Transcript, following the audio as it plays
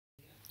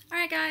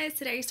guys,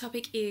 today's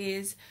topic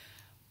is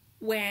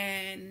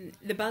when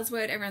the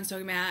buzzword everyone's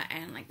talking about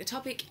and like the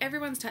topic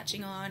everyone's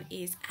touching on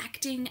is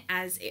acting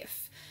as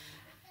if.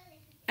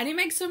 And it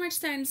makes so much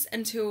sense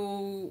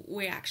until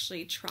we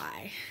actually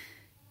try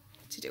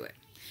to do it.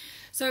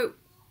 So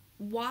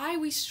why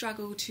we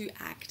struggle to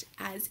act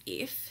as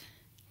if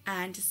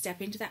and to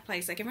step into that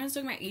place, like everyone's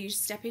talking about, you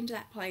step into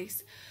that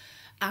place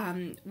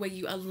where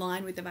you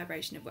align with the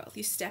vibration of wealth.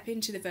 You step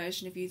into the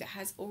version of you that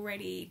has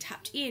already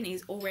tapped in,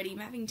 is already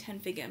having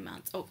 10-figure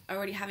months, or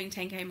already having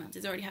 10K months,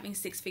 is already having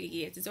 6-figure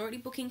years, is already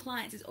booking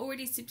clients, is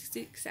already super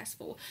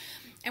successful.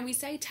 And we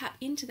say tap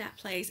into that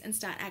place and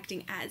start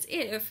acting as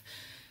if,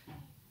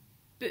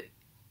 but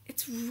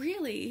it's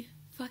really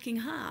fucking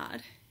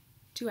hard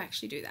to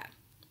actually do that.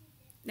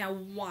 Now,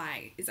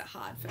 why is it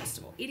hard, first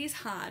of all? It is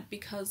hard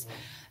because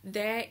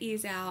there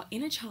is our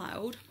inner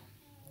child,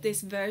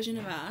 this version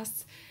of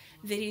us,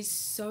 that is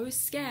so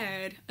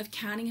scared of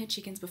counting her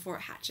chickens before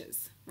it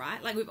hatches,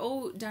 right? Like we've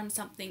all done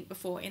something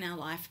before in our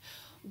life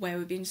where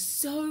we've been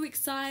so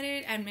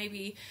excited and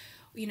maybe,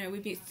 you know,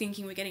 we've been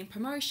thinking we're getting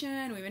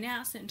promotion, we've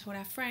announced it and told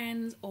our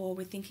friends, or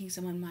we're thinking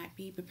someone might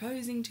be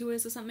proposing to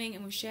us or something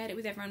and we've shared it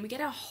with everyone. We get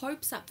our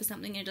hopes up for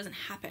something and it doesn't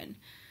happen.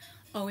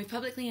 Or we've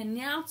publicly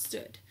announced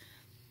it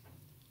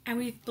and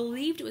we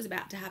believed it was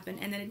about to happen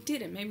and then it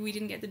didn't. Maybe we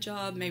didn't get the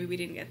job, maybe we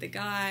didn't get the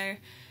guy,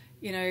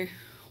 you know,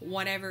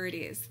 whatever it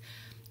is.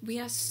 We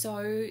are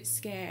so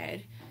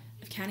scared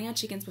of counting our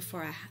chickens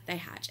before they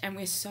hatch, and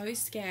we're so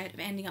scared of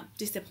ending up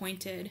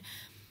disappointed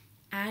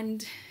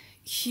and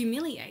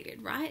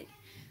humiliated, right?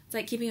 It's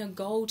like giving a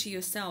goal to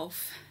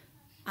yourself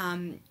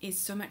is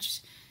so much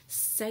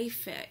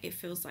safer, it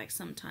feels like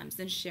sometimes,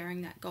 than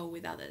sharing that goal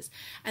with others.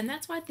 And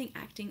that's why I think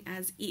acting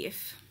as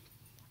if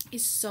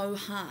is so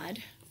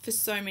hard for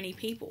so many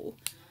people,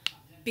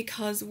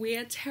 because we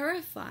are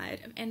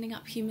terrified of ending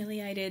up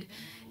humiliated,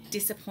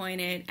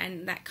 disappointed,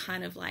 and that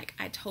kind of like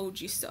I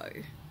told you so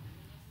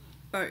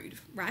mode,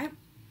 right?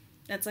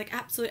 That's like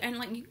absolute, and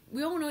like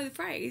we all know the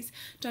phrase,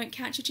 don't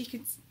count your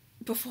chickens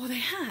before they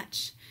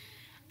hatch.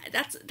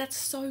 That's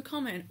so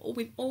common.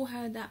 We've all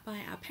heard that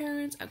by our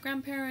parents, our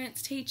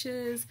grandparents,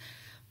 teachers,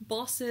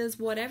 bosses,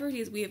 whatever it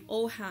is. We have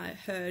all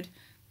heard,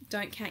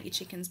 don't count your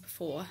chickens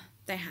before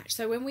they hatch.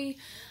 So when we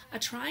are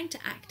trying to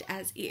act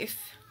as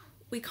if,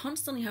 we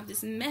constantly have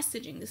this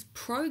messaging, this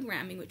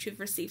programming which we've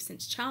received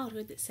since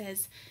childhood that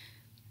says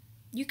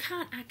you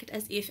can't act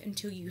as if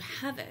until you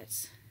have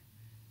it,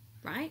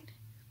 right?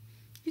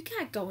 You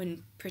can't go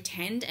and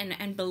pretend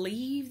and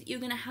believe that you're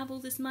going to have all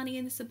this money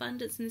and this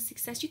abundance and this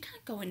success. You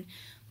can't go and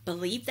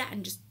believe that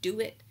and just do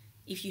it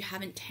if you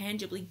haven't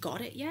tangibly got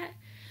it yet.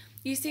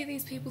 You see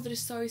these people that are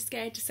so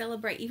scared to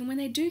celebrate even when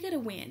they do get a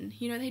win.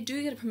 You know, they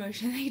do get a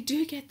promotion, they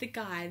do get the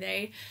guy,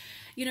 they,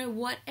 you know,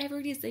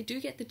 whatever it is, they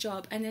do get the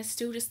job, and they're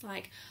still just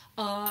like,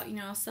 oh, you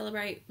know, I'll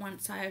celebrate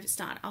once I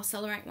start. I'll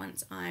celebrate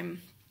once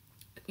I'm,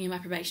 you know, my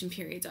probation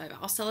period's over.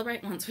 I'll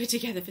celebrate once we're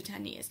together for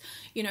 10 years.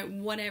 You know,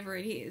 whatever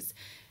it is.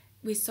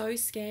 We're so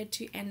scared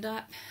to end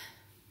up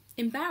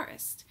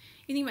embarrassed.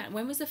 You think about it,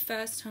 when was the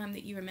first time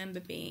that you remember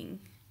being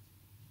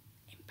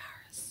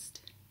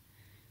embarrassed?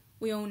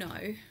 We all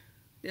know.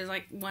 There's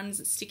like ones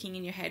that's sticking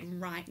in your head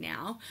right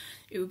now.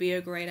 It would be a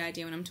great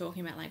idea when I'm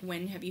talking about like,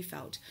 when have you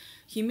felt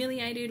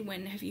humiliated?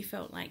 When have you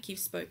felt like you've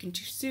spoken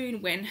too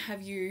soon? When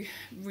have you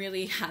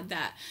really had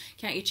that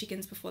count your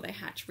chickens before they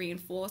hatch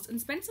reinforced? And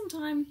spend some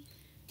time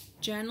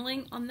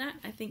journaling on that.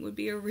 I think would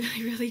be a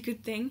really, really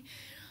good thing,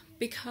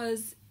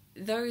 because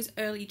those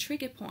early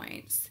trigger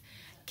points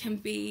can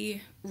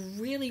be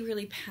really,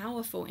 really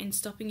powerful in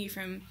stopping you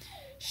from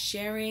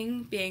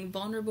sharing, being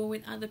vulnerable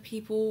with other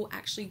people,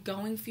 actually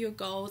going for your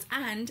goals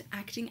and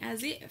acting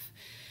as if.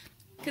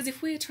 Because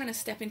if we're trying to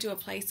step into a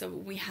place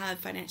of we have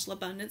financial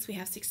abundance, we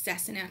have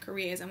success in our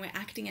careers, and we're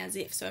acting as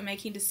if, so we're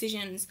making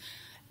decisions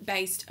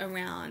based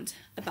around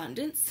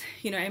abundance,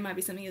 you know, it might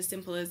be something as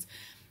simple as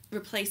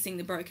replacing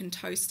the broken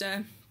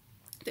toaster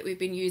that we've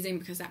been using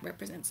because that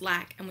represents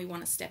lack, and we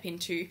want to step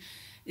into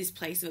this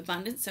place of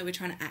abundance, so we're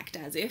trying to act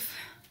as if.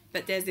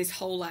 But there's this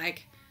whole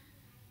like,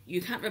 you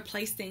can't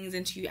replace things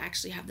until you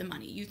actually have the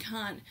money. You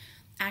can't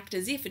act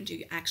as if until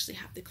you actually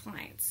have the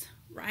clients,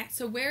 right?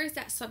 So where is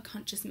that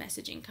subconscious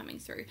messaging coming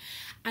through?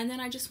 And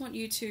then I just want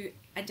you to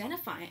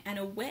identify and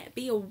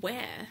be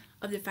aware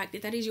of the fact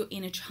that that is your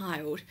inner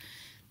child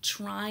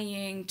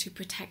trying to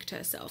protect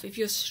herself. If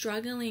you're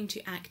struggling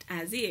to act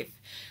as if,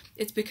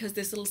 it's because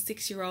this little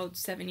 6-year-old,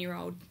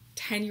 7-year-old,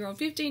 10-year-old,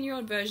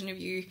 15-year-old version of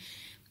you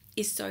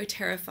is so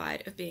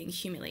terrified of being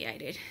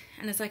humiliated.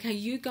 And it's like, are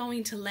you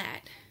going to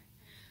let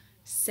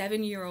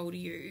 7-year-old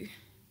you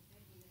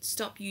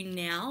stop you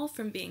now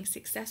from being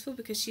successful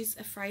because she's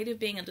afraid of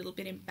being a little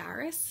bit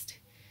embarrassed?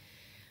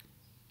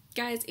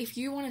 Guys, if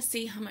you want to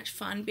see how much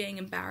fun being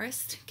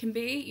embarrassed can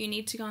be, you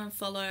need to go and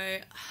follow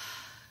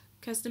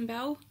Kristen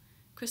Bell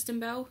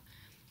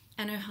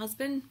and her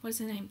husband. What is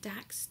her name?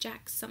 Jax,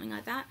 something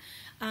like that.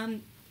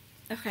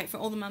 Okay, for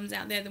all the mums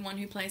out there, the one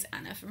who plays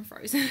Anna from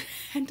Frozen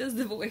and does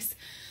the voice,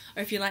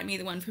 or if you're like me,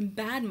 the one from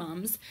Bad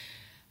Mums.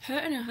 Her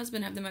and her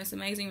husband have the most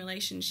amazing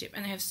relationship,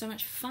 and they have so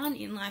much fun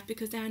in life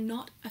because they are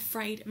not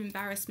afraid of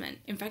embarrassment.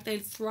 In fact, they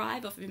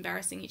thrive off of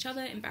embarrassing each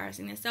other,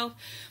 embarrassing themselves.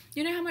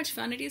 You know how much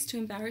fun it is to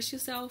embarrass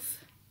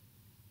yourself?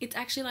 It's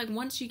actually like,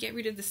 once you get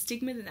rid of the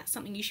stigma that that's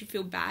something you should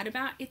feel bad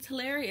about, it's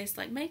hilarious.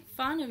 Like, make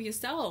fun of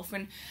yourself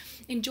and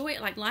enjoy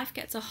it. Like, life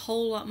gets a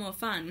whole lot more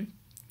fun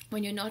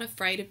when you're not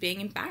afraid of being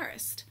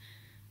embarrassed,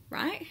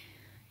 right?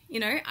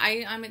 You know,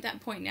 I'm at that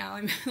point now.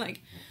 I'm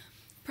like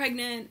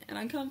pregnant and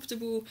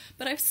uncomfortable,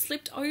 but I've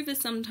slipped over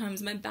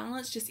sometimes. My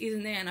balance just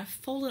isn't there, and I've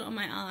fallen on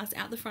my ass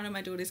out the front of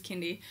my daughter's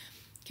kindy,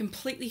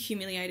 completely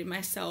humiliated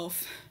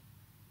myself.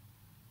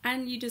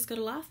 And you just got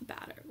to laugh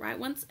about it, right?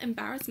 Once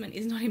embarrassment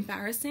is not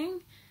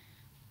embarrassing,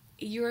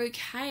 you're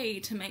okay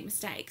to make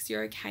mistakes.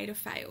 You're okay to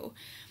fail.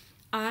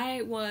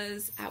 I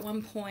was at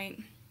one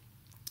point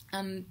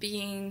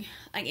being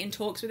like in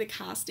talks with a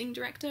casting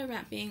director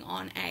about being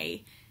on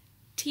a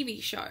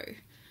TV show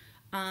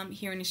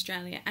here in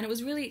Australia, and it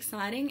was really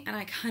exciting, and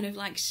I kind of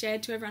like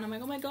shared to everyone, I'm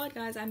like, oh my god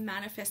guys, I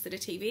manifested a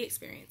TV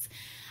experience.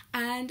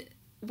 And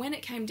when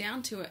it came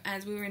down to it,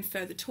 as we were in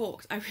further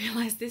talks, I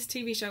realized this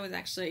TV show was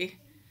actually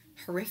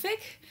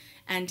horrific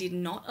and did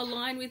not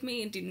align with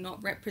me and did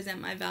not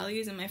represent my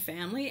values and my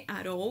family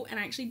at all, and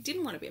I actually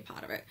didn't want to be a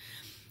part of it.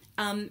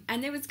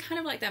 And there was kind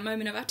of like that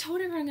moment of, I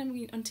told everyone I'm going to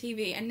be on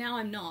TV and now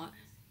I'm not.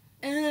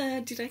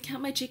 Did I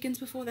count my chickens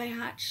before they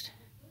hatched?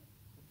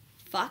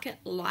 Fuck it,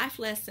 life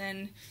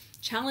lesson,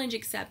 challenge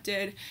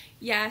accepted.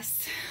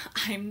 Yes,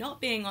 I'm not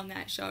being on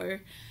that show,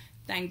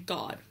 thank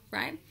God,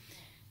 right?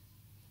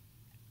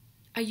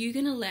 Are you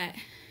going to let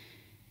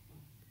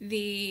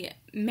the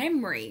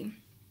memory,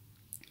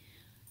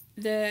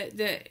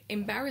 the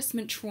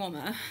embarrassment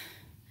trauma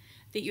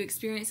that you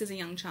experienced as a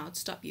young child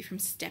stop you from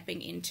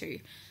stepping into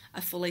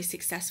a fully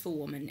successful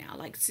woman now?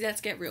 Like, so let's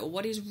get real.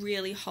 What is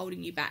really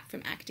holding you back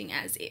from acting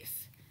as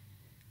if?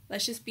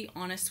 Let's just be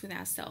honest with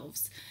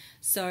ourselves.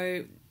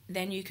 So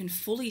then you can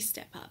fully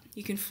step up.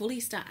 You can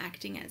fully start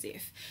acting as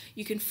if.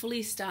 You can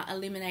fully start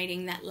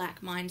eliminating that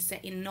lack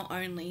mindset in not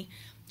only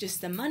just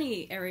the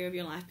money area of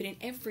your life, but in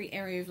every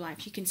area of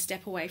life. You can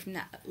step away from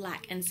that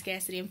lack and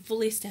scarcity and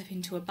fully step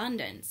into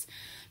abundance,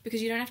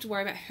 because you don't have to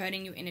worry about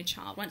hurting your inner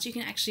child. Once you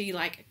can actually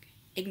like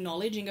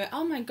acknowledge and go,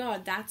 oh my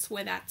god, that's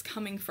where that's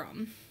coming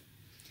from.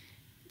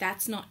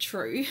 That's not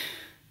true.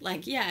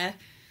 Like, yeah,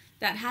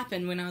 that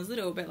happened when I was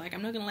little, but like,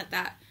 I'm not going to let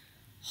that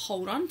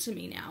hold on to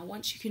me now.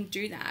 Once you can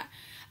do that,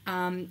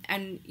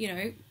 and you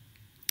know,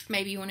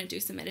 maybe you want to do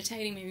some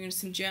meditating, maybe you want to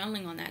do some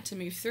journaling on that to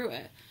move through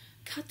it.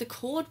 Cut the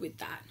cord with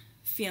that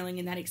feeling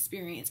and that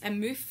experience and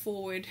move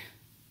forward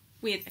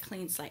with a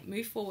clean slate.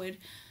 Move forward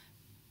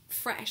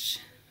fresh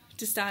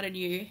to start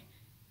anew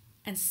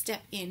and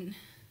step in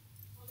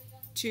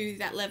to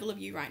that level of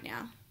you right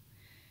now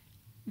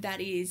that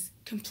is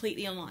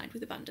completely aligned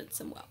with abundance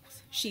and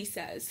wealth. She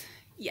says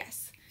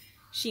yes.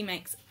 She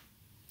makes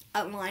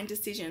aligned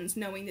decisions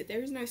knowing that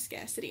there is no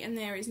scarcity and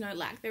there is no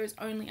lack. There is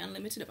only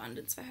unlimited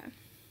abundance for her.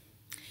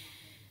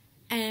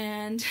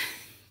 And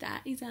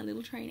that is our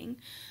little training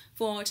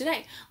for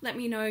today. Let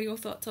me know your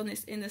thoughts on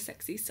this in the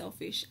Sexy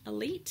Selfish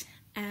Elite,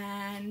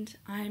 and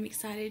I'm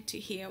excited to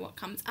hear what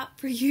comes up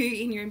for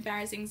you in your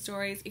embarrassing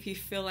stories. If you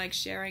feel like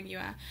sharing, you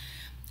are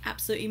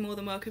absolutely more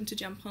than welcome to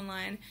jump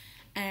online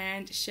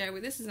and share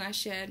with us. As I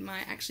shared,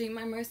 my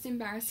most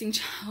embarrassing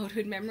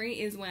childhood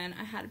memory is when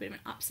I had a bit of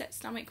an upset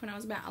stomach when I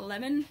was about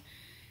 11.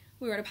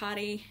 We were at a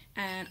party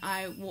and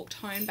I walked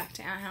home back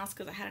to our house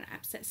because I had an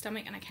upset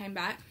stomach, and I came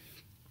back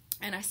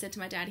and I said to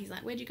my dad, he's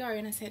like, where'd you go?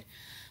 And I said,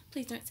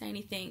 please don't say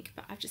anything,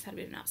 but I've just had a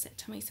bit of an upset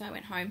tummy. So I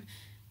went home,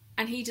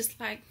 and he just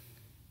like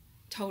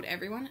told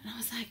everyone, and I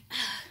was like,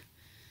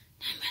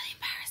 I'm really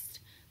embarrassed,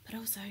 but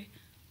also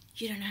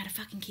you don't know how to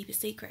fucking keep a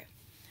secret.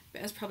 But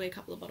it was probably a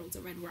couple of bottles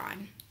of red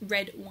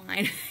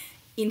wine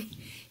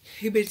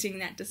inhibiting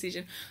that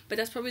decision. But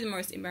that's probably the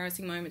most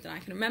embarrassing moment that I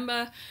can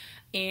remember.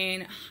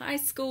 In high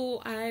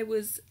school, I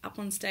was up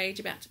on stage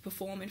about to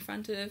perform in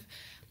front of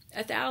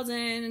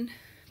 1,000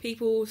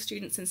 people,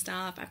 students and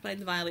staff. I played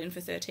the violin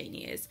for 13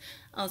 years.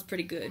 I was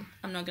pretty good,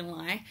 I'm not gonna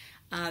lie.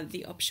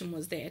 The option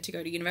was there to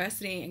go to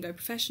university and go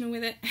professional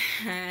with it,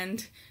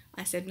 and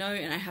I said no,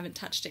 and I haven't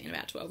touched it in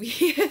about 12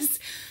 years.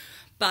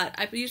 But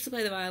I used to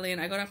play the violin.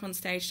 I got up on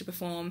stage to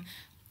perform,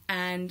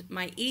 and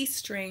my E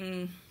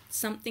string,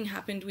 something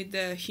happened with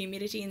the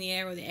humidity in the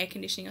air or the air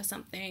conditioning or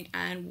something,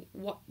 and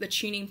what the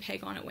tuning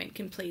peg on it went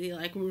completely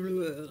like,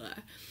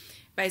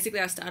 basically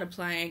I started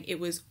playing. It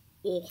was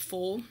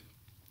awful.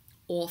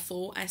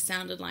 I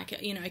sounded like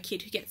a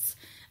kid who gets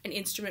an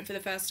instrument for the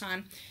first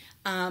time.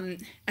 And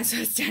so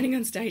I was standing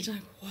on stage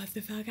like, what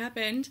the fuck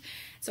happened?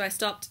 So I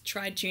stopped,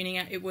 tried tuning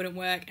it, it wouldn't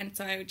work, and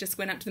so I just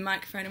went up to the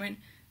microphone and went,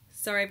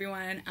 sorry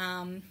everyone,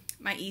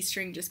 my E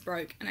string just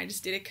broke, and I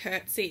just did a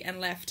curtsy and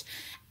left.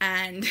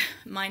 And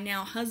my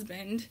now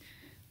husband,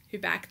 who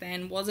back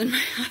then wasn't my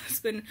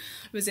husband,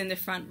 was in the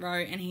front row,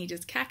 and he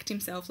just cacked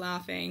himself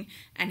laughing,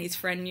 and his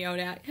friend yelled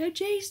out, her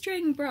G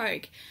string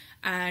broke.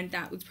 And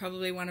that was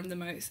probably one of the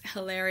most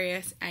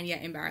hilarious and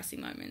yet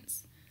embarrassing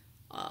moments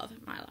of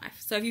my life.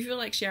 So if you feel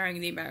like sharing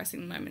the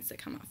embarrassing moments that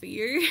come up for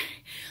you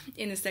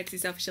in the Sexy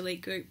Selfish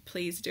Elite group,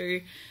 please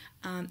do.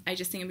 I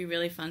just think it'd be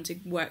really fun to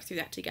work through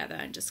that together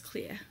and just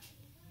clear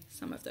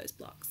some of those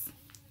blocks.